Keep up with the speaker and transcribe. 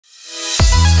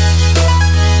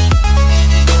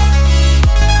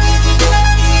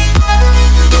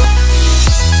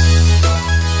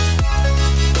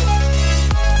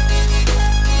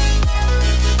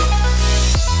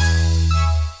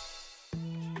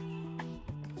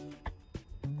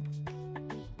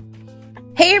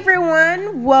Hey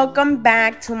everyone, welcome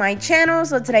back to my channel.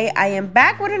 So today I am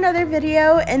back with another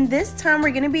video, and this time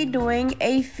we're going to be doing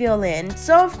a fill-in.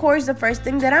 So of course the first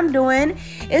thing that I'm doing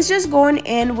is just going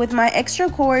in with my extra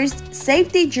coarse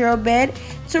safety drill bit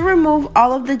to remove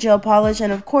all of the gel polish,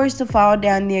 and of course to file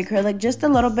down the acrylic just a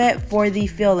little bit for the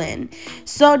fill-in.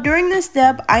 So during this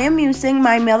step I am using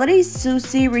my Melody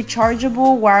Susie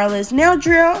rechargeable wireless nail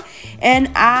drill,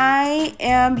 and I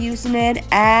am using it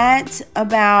at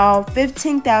about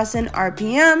 15,000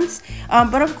 RPMs,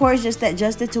 but of course just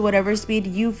adjust it to whatever speed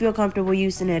you feel comfortable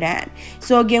using it at.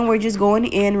 So again, we're just going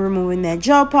in, removing that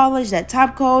gel polish, that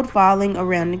top coat, filing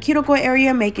around the cuticle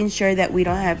area, making sure that we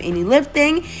don't have any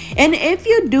lifting. And if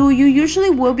you do, you usually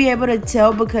will be able to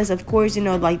tell, because of course, you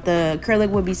know, like the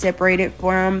acrylic will be separated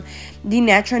from the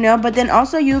natural nail, but then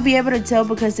also you'll be able to tell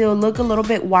because it will look a little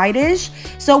bit whitish.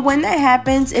 So when that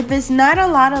happens, if it's not a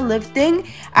lot of lifting,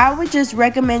 I would just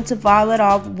recommend to file it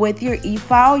off with your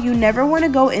e-file. You never want to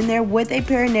go in there with a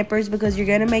pair of nippers because you're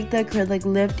going to make the acrylic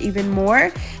lift even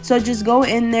more. So just go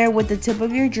in there with the tip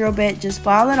of your drill bit, just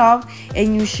file it off,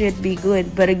 and you should be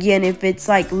good. But again, if it's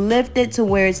like lifted to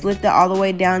where it's lifted all the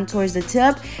way down towards the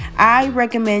tip, I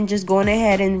recommend just going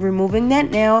ahead and removing that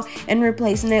nail and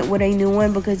replacing it with a new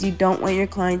one, because you don't want your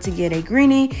client to get a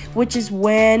greenie, which is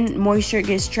when moisture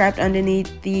gets trapped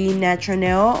underneath the natural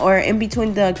nail, or in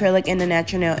between the acrylic and the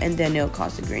natural nail, and then it'll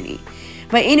cause a greenie.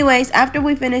 But anyways, after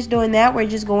we finish doing that, we're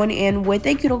just going in with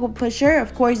a cuticle pusher.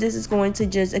 Of course, this is going to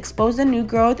just expose the new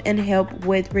growth and help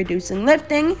with reducing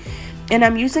lifting. And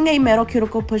I'm using a metal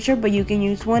cuticle pusher, but you can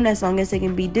use one as long as it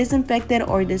can be disinfected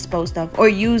or disposed of, or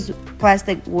use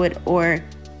plastic, wood, or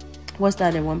what's the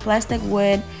other one? Plastic,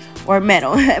 wood, or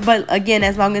metal. But again,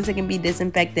 as long as it can be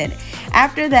disinfected.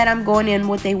 After that, I'm going in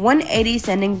with a 180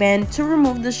 sanding band to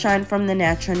remove the shine from the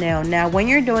natural nail. Now when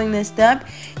you're doing this step,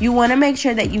 you want to make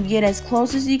sure that you get as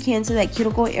close as you can to that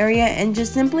cuticle area and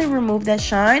just simply remove that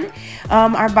shine.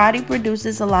 Our body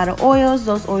produces a lot of oils.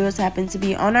 Those oils happen to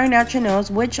be on our natural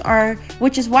nails, which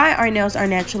is why our nails are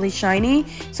naturally shiny.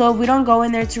 So if we don't go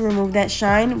in there to remove that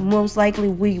shine, most likely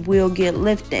we will get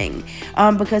lifting,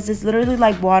 because it's literally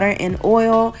like water and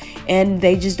oil, and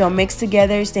they just don't mix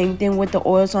together. Same thing with the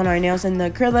oils on our nails and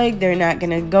the acrylic. They're not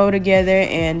gonna go together,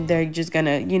 and they're just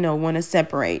gonna, you know, want to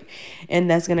separate, and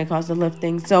that's gonna cause the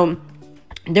lifting. So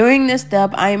during this step,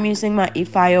 I am using my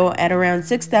e-file at around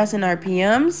 6,000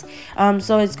 RPMs.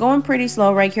 So it's going pretty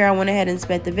slow right here. I went ahead and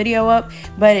sped the video up,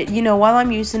 but you know, while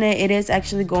I'm using it, it is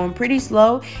actually going pretty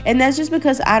slow, and that's just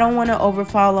because I don't want to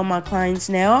overfile on my client's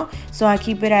nail, so I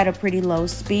keep it at a pretty low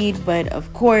speed. But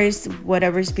of course,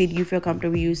 whatever speed you feel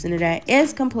comfortable using it at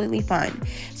is completely fine.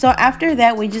 So after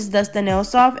that, we just dust the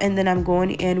nails off, and then I'm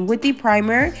going in with the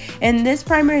primer, and this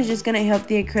primer is just going to help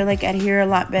the acrylic adhere a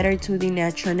lot better to the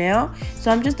natural nail.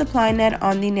 So I'm just applying that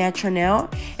on the natural nail.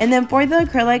 And then for the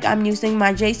acrylic, I'm using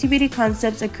my JCVD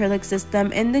Concepts acrylic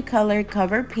system in the color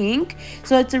Cover Pink.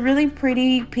 So it's a really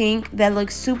pretty pink that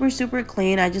looks super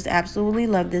clean. I just absolutely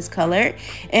love this color.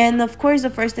 And of course, the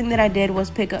first thing that I did was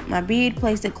pick up my bead,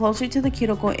 place it closer to the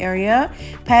cuticle area,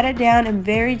 pat it down, and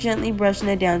very gently brushing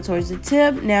it down towards the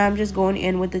tip. Now I'm just going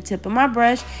in with the tip of my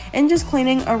brush and just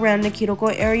cleaning around the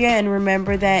cuticle area. And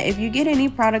remember that if you get any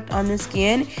product on the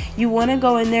skin, you want to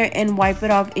go in there and wipe it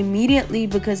off immediately,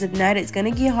 because if not, it's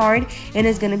going to get hard, and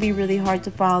it's going to be really hard to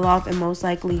file off, and most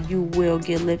likely you will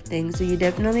get lifting. So you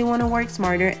definitely want to work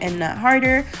smarter and not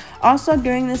harder. Also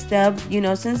during this step, you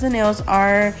know, since the nails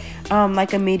are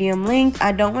like a medium length,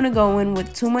 I don't want to go in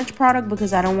with too much product,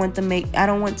 because I don't want to make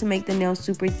the nails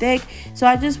super thick. So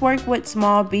I just work with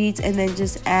small beads and then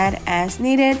just add as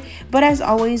needed. But as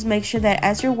always, make sure that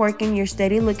as you're working, you're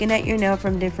steady looking at your nail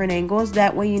from different angles.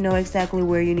 That way you know exactly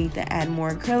where you need to add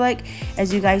more acrylic.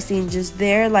 As you guys seen just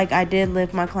there, like I did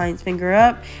lift my client's finger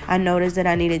up, I noticed that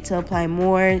I needed to apply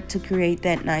more to create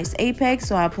that nice apex,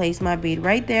 so I placed my bead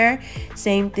right there.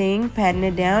 Same thing, patting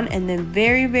it down, and then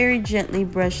very gently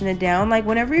brushing it down. Like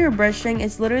whenever you're brushing,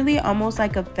 it's literally almost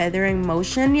like a feathering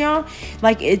motion, y'all.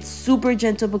 Like it's super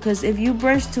gentle, because if you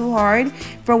brush too hard,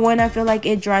 for one, I feel like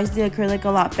it dries the acrylic a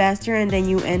lot faster, and then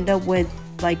you end up with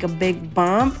like a big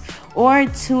bump. Or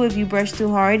two, if you brush too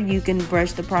hard, you can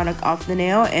brush the product off the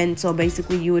nail, and so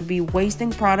basically you would be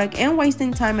wasting product and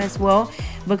wasting time as well,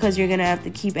 because you're gonna have to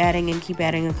keep adding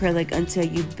acrylic until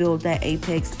you build that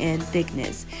apex and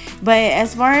thickness. But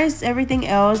as far as everything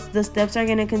else, the steps are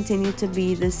gonna continue to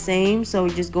be the same. So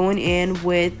we're just going in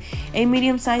with a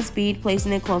medium-sized bead,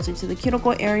 placing it closer to the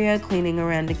cuticle area, cleaning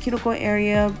around the cuticle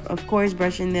area, of course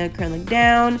brushing the acrylic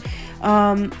down,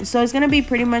 So it's going to be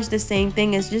pretty much the same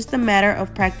thing. It's just a matter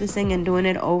of practicing and doing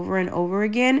it over and over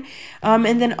again.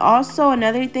 And then also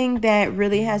another thing that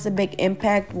really has a big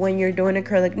impact when you're doing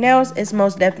acrylic nails is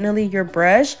most definitely your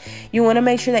brush. You want to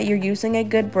make sure that you're using a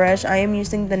good brush. I am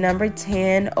using the number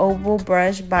 10 oval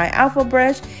brush by Alpha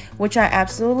Brush, which I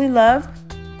absolutely love.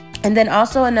 And then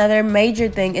also another major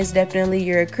thing is definitely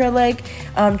your acrylic.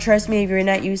 Trust me, if you're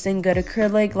not using good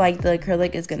acrylic, like the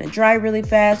acrylic is going to dry really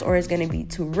fast, or it's going to be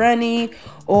too runny,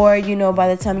 or you know,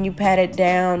 by the time you pat it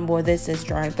down, well, this is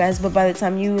drying fast, but by the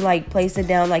time you like place it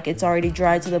down, like it's already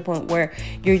dry to the point where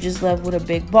you're just left with a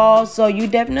big ball. So you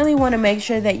definitely want to make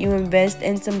sure that you invest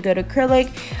in some good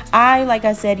acrylic. Like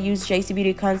I said, use JC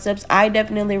Beauty Concepts. I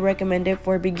definitely recommend it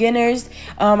for beginners.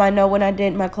 I know when I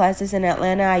did my classes in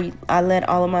Atlanta, I let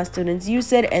all of my students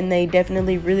use it, and they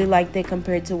definitely really liked it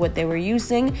compared to what they were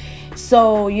using.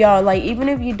 So y'all, like, even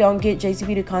if you don't get JC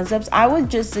Beauty Concepts, I would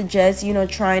just suggest, you know,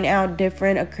 trying out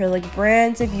different acrylic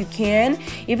brands if you can.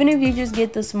 Even if you just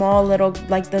get the small little,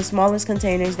 like the smallest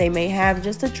containers they may have,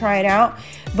 just to try it out.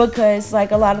 Because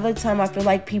like a lot of the time I feel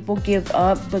like people give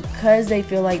up because they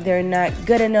feel like they're not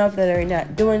good enough, that they're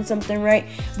not doing something right.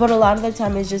 But a lot of the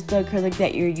time it's just the acrylic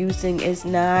that you're using is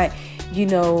not, you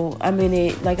know, I mean,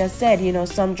 it, like I said, you know,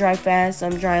 some dry fast,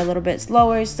 some dry a little bit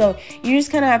slower. So you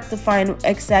just kind of have to find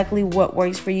exactly what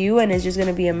works for you, and it's just going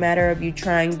to be a matter of you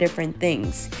trying different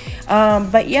things.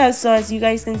 But yeah, so as you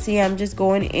guys can see, I'm just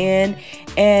going in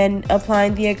and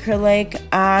applying the acrylic.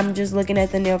 I'm just looking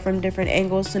at the nail from different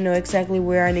angles to know exactly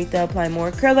where I need to apply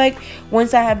more acrylic.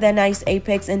 Once I have that nice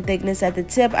apex and thickness at the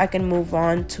tip, I can move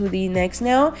on to the next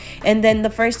nail. And then the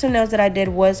first two nails that I did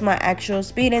was my actual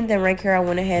speed, and then right here I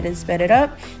went ahead and sped it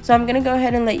up. So I'm gonna go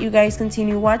ahead and let you guys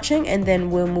continue watching, and then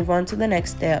we'll move on to the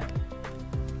next step.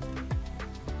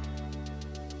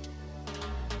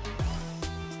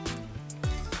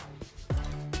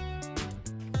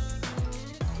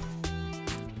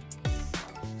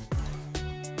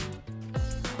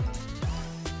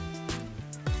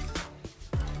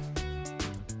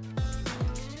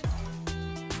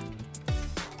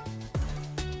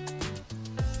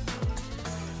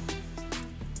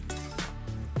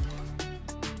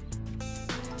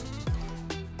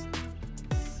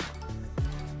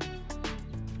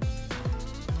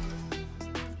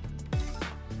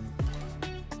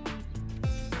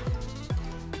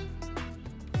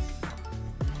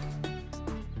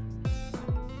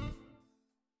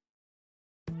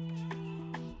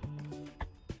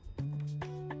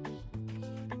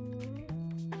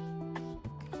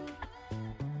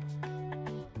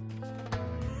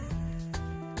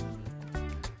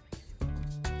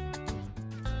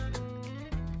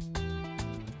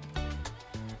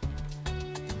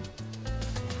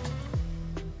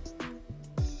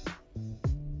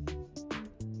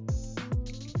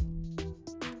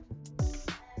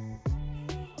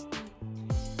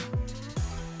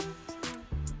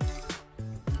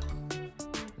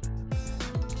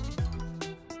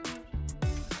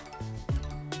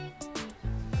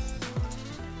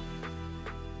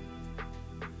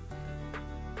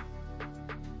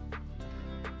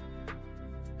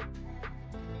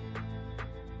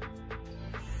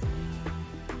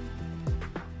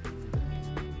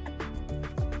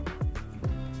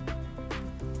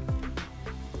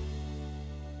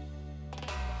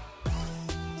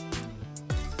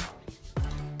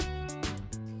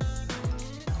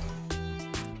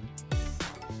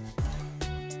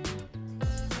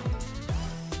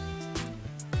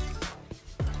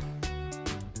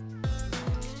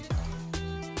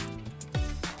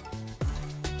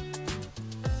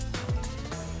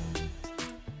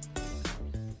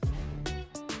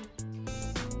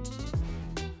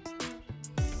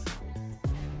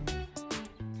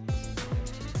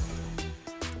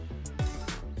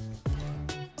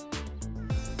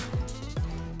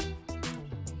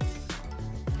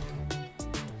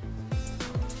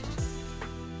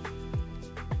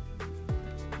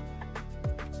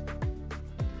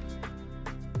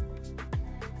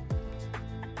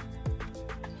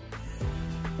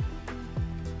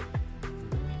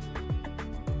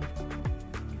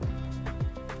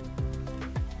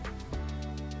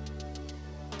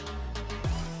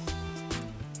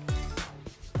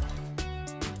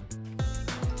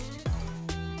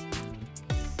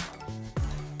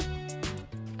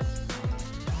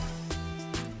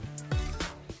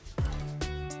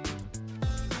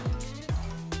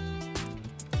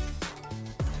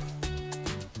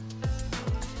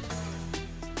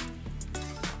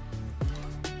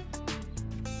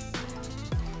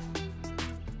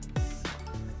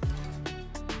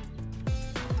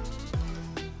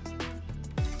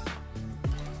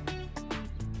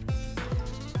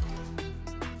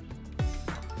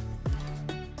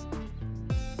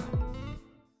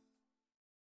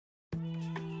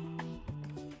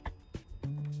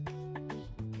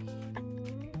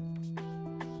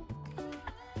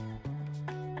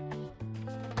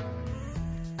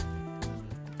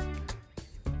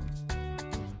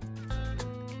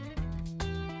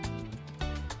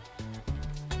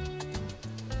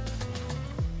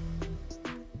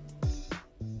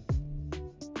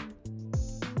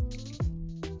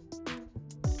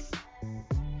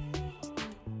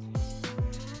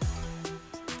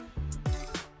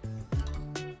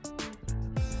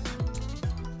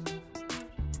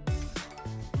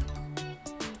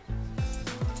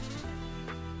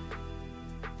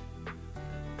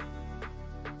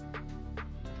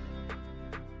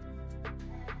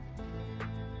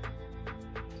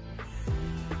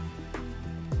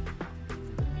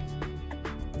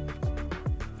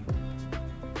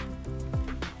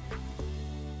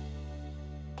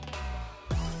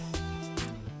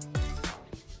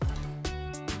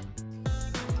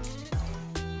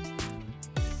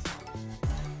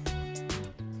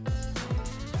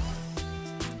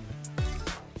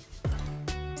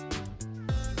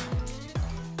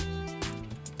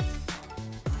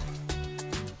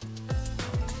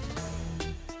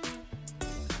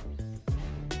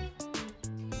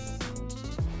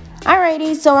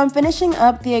 Alrighty, so I'm finishing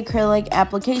up the acrylic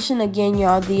application again,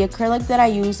 y'all. The acrylic that I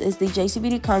use is the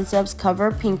JCBD Concepts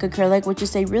Cover Pink acrylic, which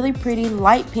is a really pretty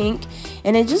light pink,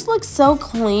 and it just looks so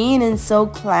clean and so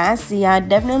classy. I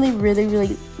definitely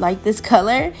really like this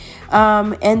color.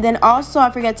 And then also I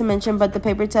forgot to mention, but the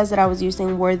paper towels that I was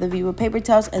using were the Viva paper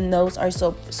towels, and those are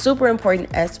so super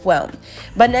important as well.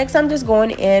 But next I'm just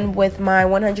going in with my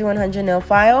 100-100 nail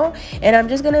file, and I'm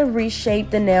just gonna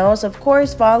reshape the nails, of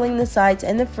course following the sides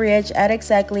and the free edge at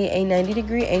exactly a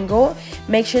 90-degree angle.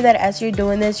 Make sure that as you're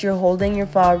doing this, you're holding your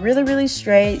file really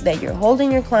straight, that you're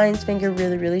holding your client's finger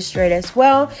really straight as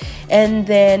well, and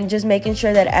then just making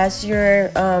sure that as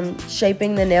you're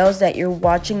shaping the nails that you're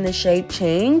watching the shape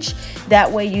change.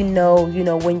 That way you know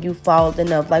when you followed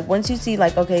enough. Like once you see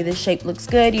like, okay, this shape looks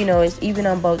good, it's even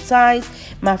on both sides,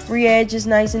 my free edge is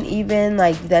nice and even,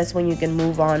 like that's when you can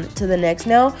move on to the next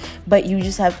nail. But you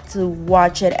just have to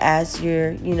watch it as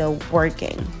you're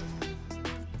working.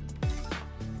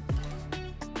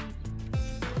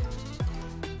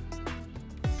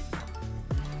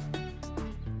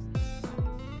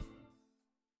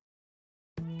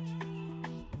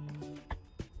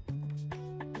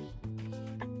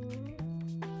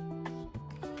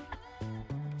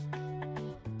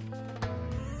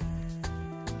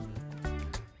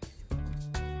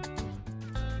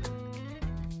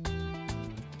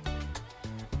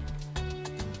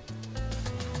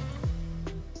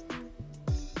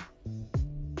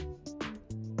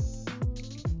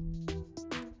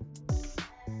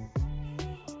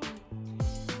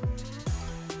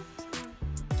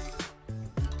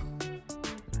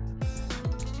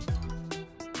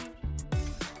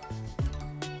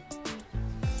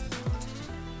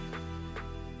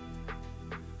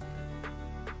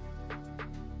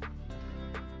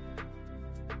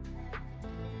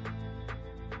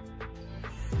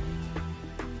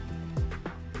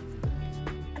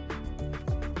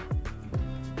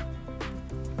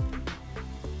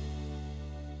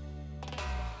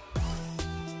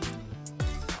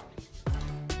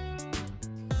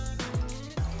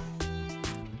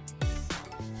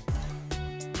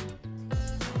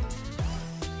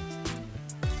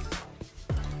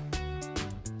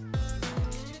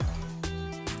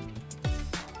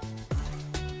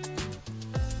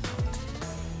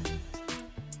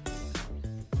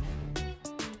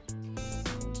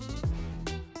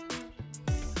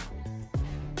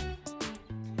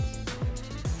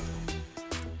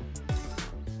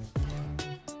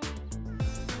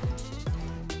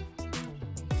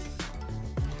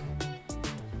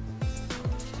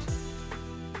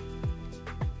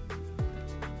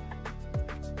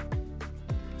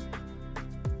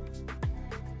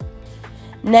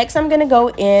 Next, I'm going to go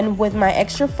in with my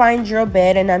extra fine drill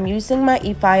bit, and I'm using my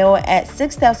e-file at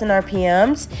 6,000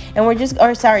 RPMs, and we're just,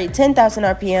 10,000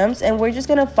 RPMs, and we're just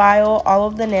going to file all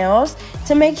of the nails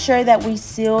to make sure that we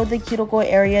seal the cuticle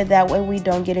area. That way we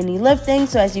don't get any lifting.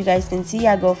 So as you guys can see,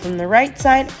 I go from the right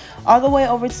side all the way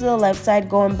over to the left side,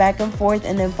 going back and forth,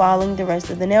 and then following the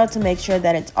rest of the nail to make sure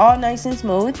that it's all nice and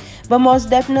smooth. But most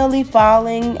definitely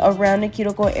following around the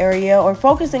cuticle area, or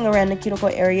focusing around the cuticle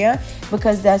area,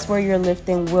 because that's where your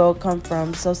lifting will come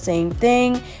from. So same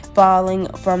thing, following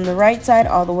from the right side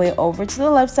all the way over to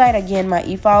the left side. Again, my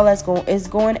e-file is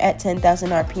going at 10,000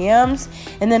 RPMs.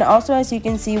 And then also, as you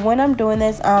can see, when I'm doing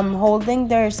this, I'm holding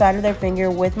their side of their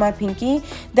finger with my pinky.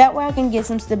 That way I can get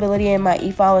some stability, and my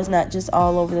e-file is not just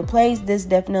all over the place. This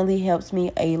definitely helps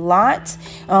me a lot.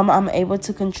 I'm able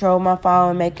to control my file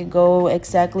and make it go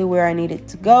exactly where I need it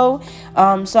to go.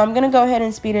 So I'm gonna go ahead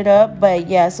and speed it up. But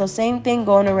yeah, so same thing,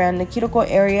 going around the cuticle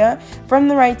area from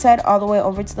the right side all the way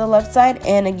over to the left side.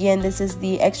 And again, this is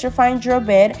the extra fine drill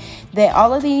bit.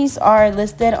 All of these are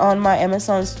listed on my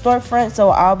Amazon storefront,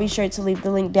 so I'll be sure to leave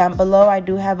the link down below. I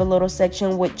do have a little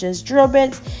section with just drill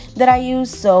bits that I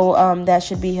use, so that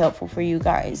should be helpful for you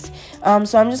guys.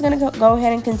 So I'm just gonna go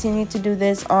ahead and continue to do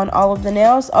this on all of the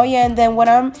nails. Oh yeah, and then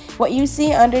what you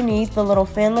see underneath the little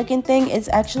fan looking thing is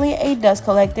actually a dust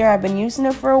collector. I've been using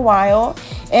it for a while,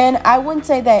 and I wouldn't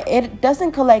say that it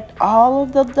doesn't collect all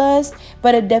of the dust,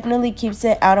 but it definitely keeps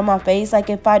it out of my face. Like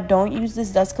if I don't use this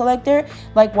dust collector,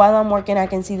 like while I'm working, I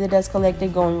can see the dust collector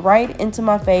going right into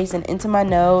my face and into my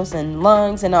nose and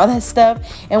lungs and all that stuff,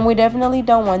 and we definitely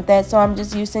don't want that. So I'm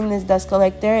just using this dust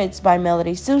collector. It's by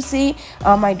Melody Susie.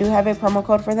 I do have a promo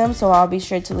code for them, so I'll be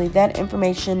sure to leave that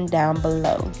information down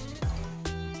below.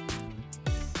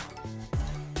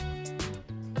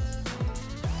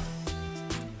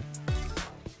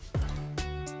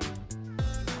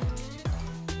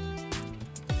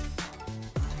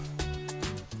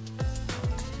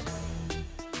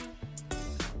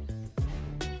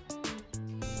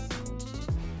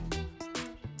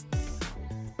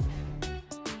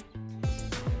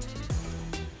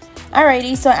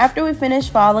 Alrighty, so after we finish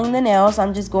filing the nails,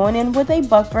 I'm just going in with a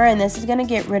buffer, and this is going to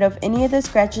get rid of any of the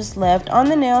scratches left on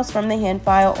the nails from the hand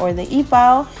file or the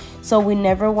e-file, so we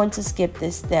never want to skip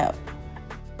this step.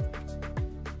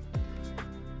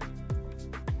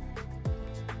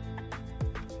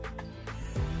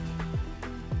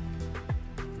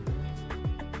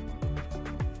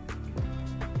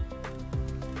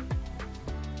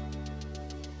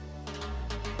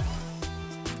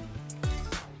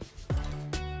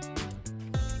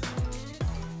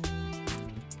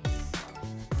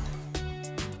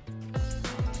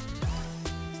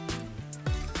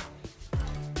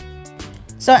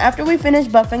 So after we finish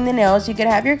buffing the nails, you could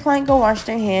have your client go wash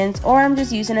their hands, or I'm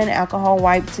just using an alcohol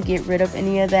wipe to get rid of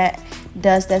any of that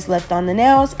dust that's left on the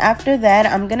nails. After that,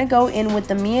 I'm gonna go in with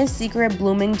the Mia's Secret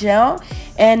blooming gel,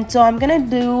 and so I'm gonna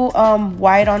do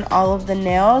white on all of the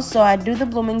nails. So I do the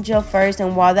blooming gel first,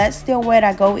 and while that's still wet,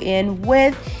 I go in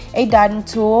with a dotting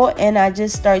tool and I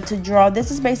just start to draw. This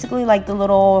is basically like the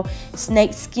little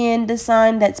snake skin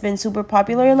design that's been super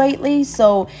popular lately.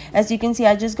 So as you can see,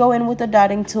 I just go in with a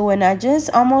dotting tool and I just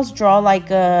almost draw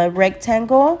like a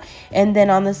rectangle, and then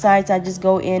on the sides I just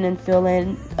go in and fill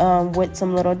in with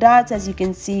some little dots. As you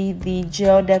can see, the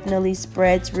gel definitely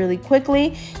spreads really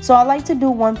quickly, so I like to do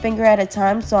one finger at a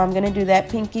time. So I'm gonna do that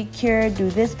pinky cure, do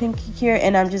this pinky cure,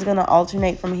 and I'm just gonna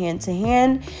alternate from hand to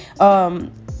hand.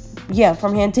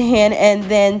 From hand to hand. And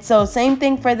then so same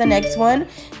thing for the next one,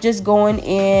 just going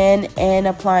in and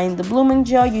applying the blooming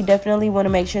gel. You definitely want to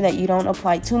make sure that you don't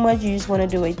apply too much. You just want to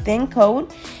do a thin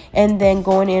coat, and then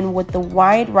going in with the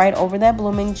white right over that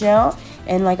blooming gel.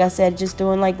 And like I said, just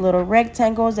doing like little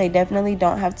rectangles. They definitely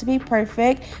don't have to be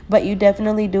perfect, but you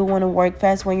definitely do want to work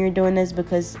fast when you're doing this,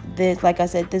 because this, like I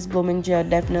said, this blooming gel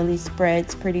definitely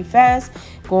spreads pretty fast.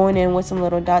 Going in with some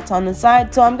little dots on the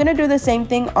side. So I'm gonna do the same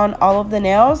thing on all of the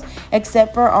nails,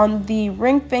 except for on the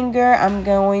ring finger, I'm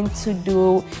going to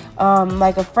do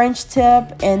like a French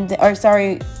tip, and or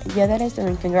sorry, yeah, that is the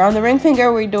ring finger. On the ring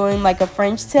finger, we're doing like a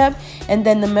French tip, and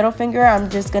then the middle finger, I'm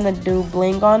just gonna do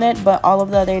bling on it, but all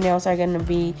of the other nails are gonna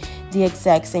be the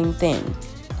exact same thing.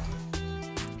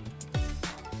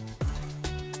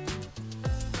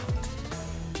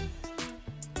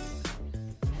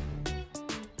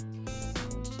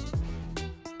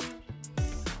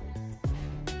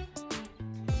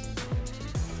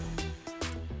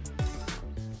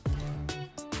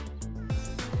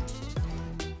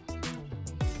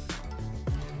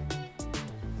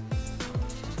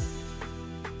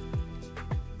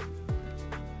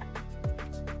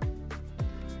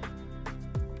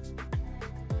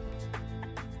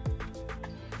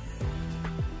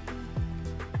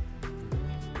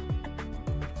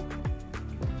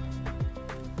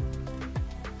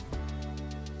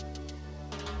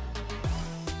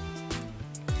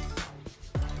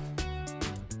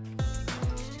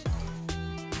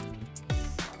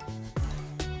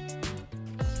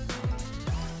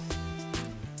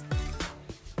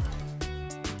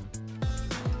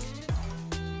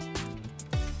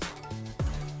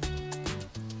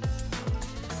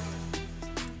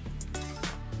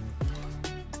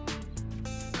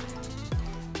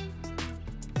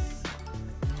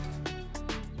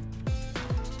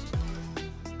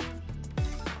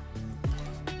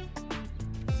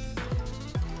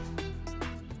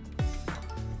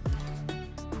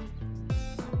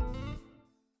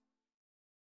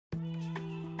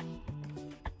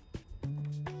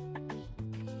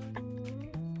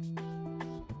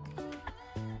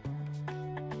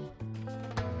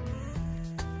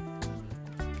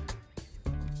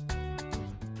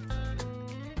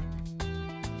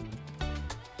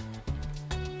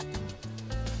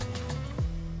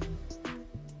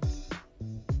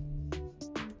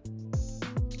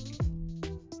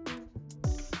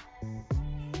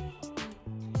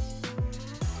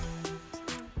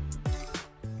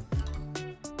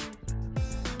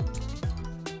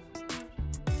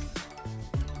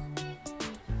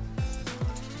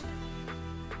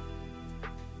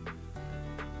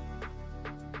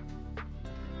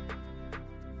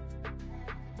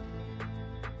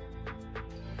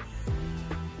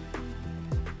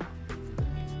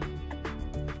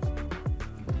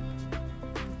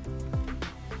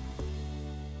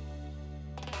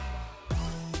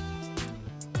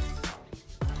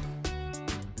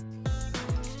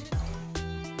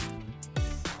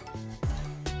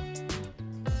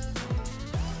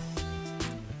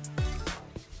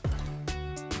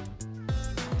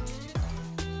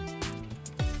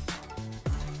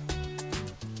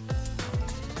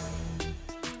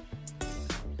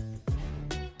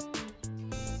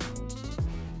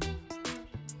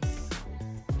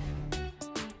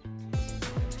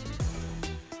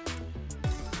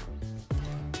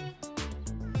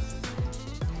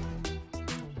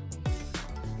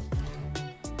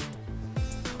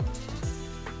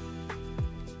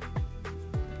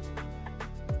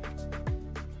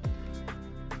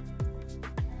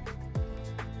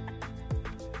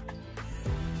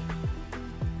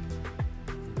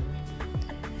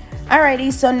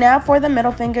 Alrighty, so now for the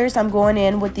middle fingers, I'm going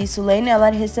in with the Clea nail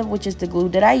adhesive, which is the glue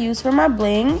that I use for my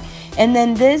bling. And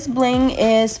then this bling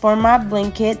is for my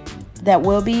bling kit that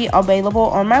will be available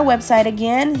on my website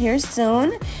again here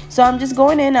soon. So I'm just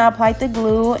going in, I applied the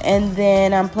glue, and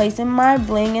then I'm placing my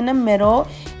bling in the middle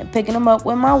and picking them up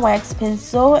with my wax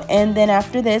pencil. And then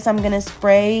after this, I'm gonna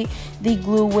spray the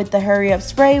glue with the Hurry Up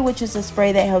spray, which is a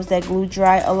spray that helps that glue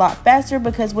dry a lot faster,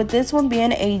 because with this one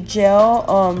being a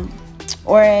gel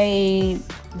or a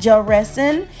gel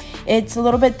resin, it's a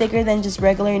little bit thicker than just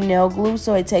regular nail glue,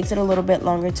 so it takes it a little bit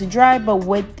longer to dry. But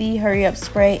with the Hurry Up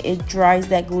spray, it dries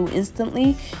that glue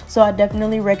instantly, so I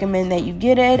definitely recommend that you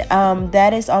get it.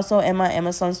 That is also in my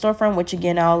Amazon storefront, which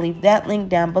again, I'll leave that link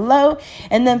down below.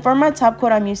 And then for my top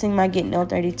coat, I'm using my Get Nail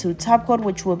 32 top coat,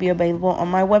 which will be available on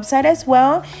my website as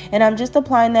well. And I'm just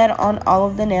applying that on all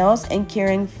of the nails and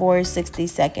curing for 60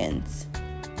 seconds.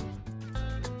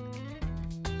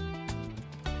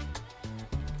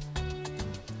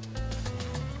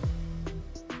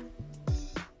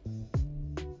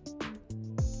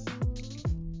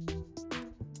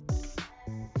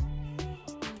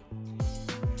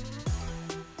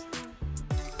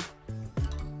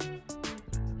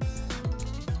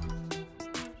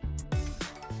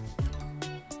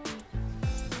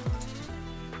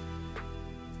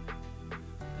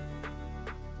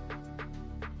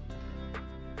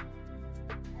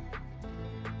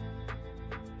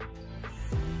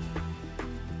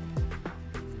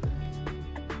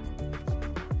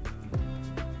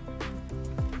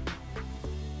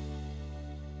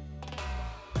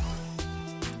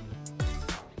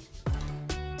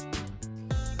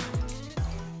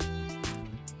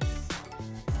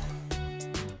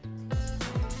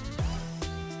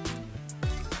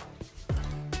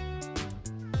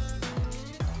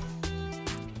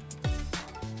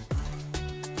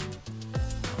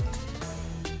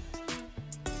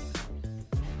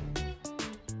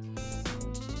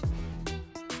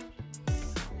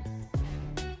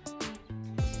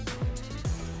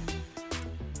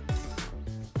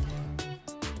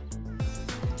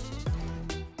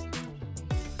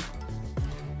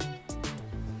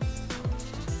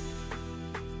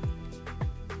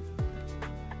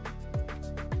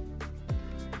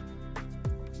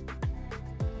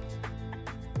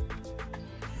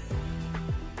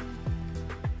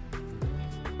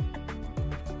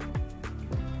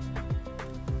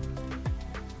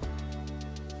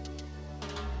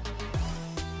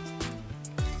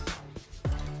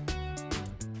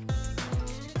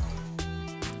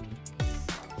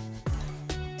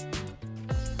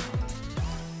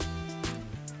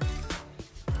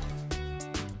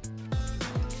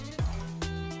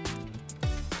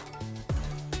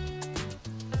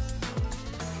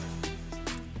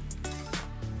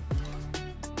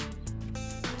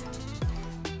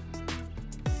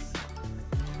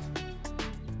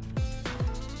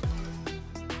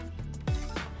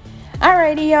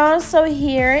 Alrighty, y'all, so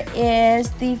here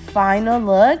is the final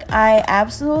look. I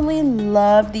absolutely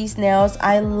love these nails.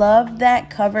 I love that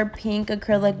cover pink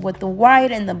acrylic with the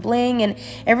white and the bling, and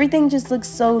everything just looks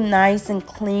so nice and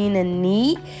clean and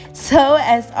neat. So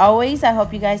as always, I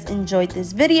hope you guys enjoyed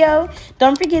this video.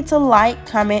 Don't forget to like,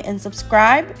 comment, and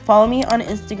subscribe. Follow me on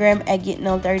Instagram at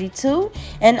GetNail32,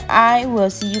 and I will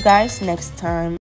see you guys next time.